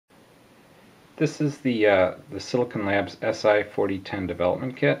This is the Silicon Labs Si4010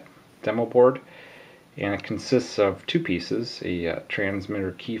 development kit demo board, and it consists of two pieces, a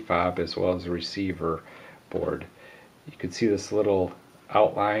transmitter key fob as well as a receiver board. You can see this little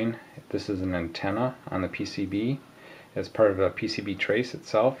outline. This is an antenna on the PCB as part of a PCB trace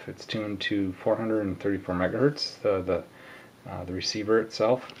itself. It's tuned to 434 megahertz, the receiver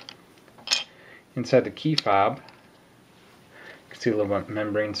itself. Inside the key fob, you can see a little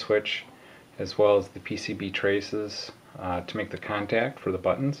membrane switch as well as the PCB traces to make the contact for the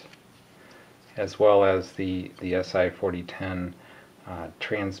buttons, as well as the Si4010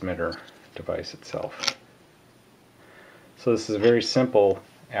 transmitter device itself. So this is a very simple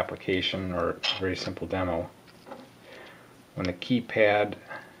application, or a very simple demo. When the keypad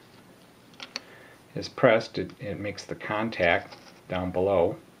is pressed, it makes the contact down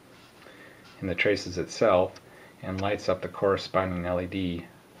below in the traces itself and lights up the corresponding LED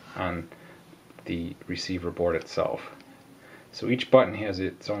on the receiver board itself. So each button has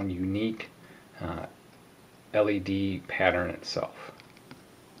its own unique LED pattern itself.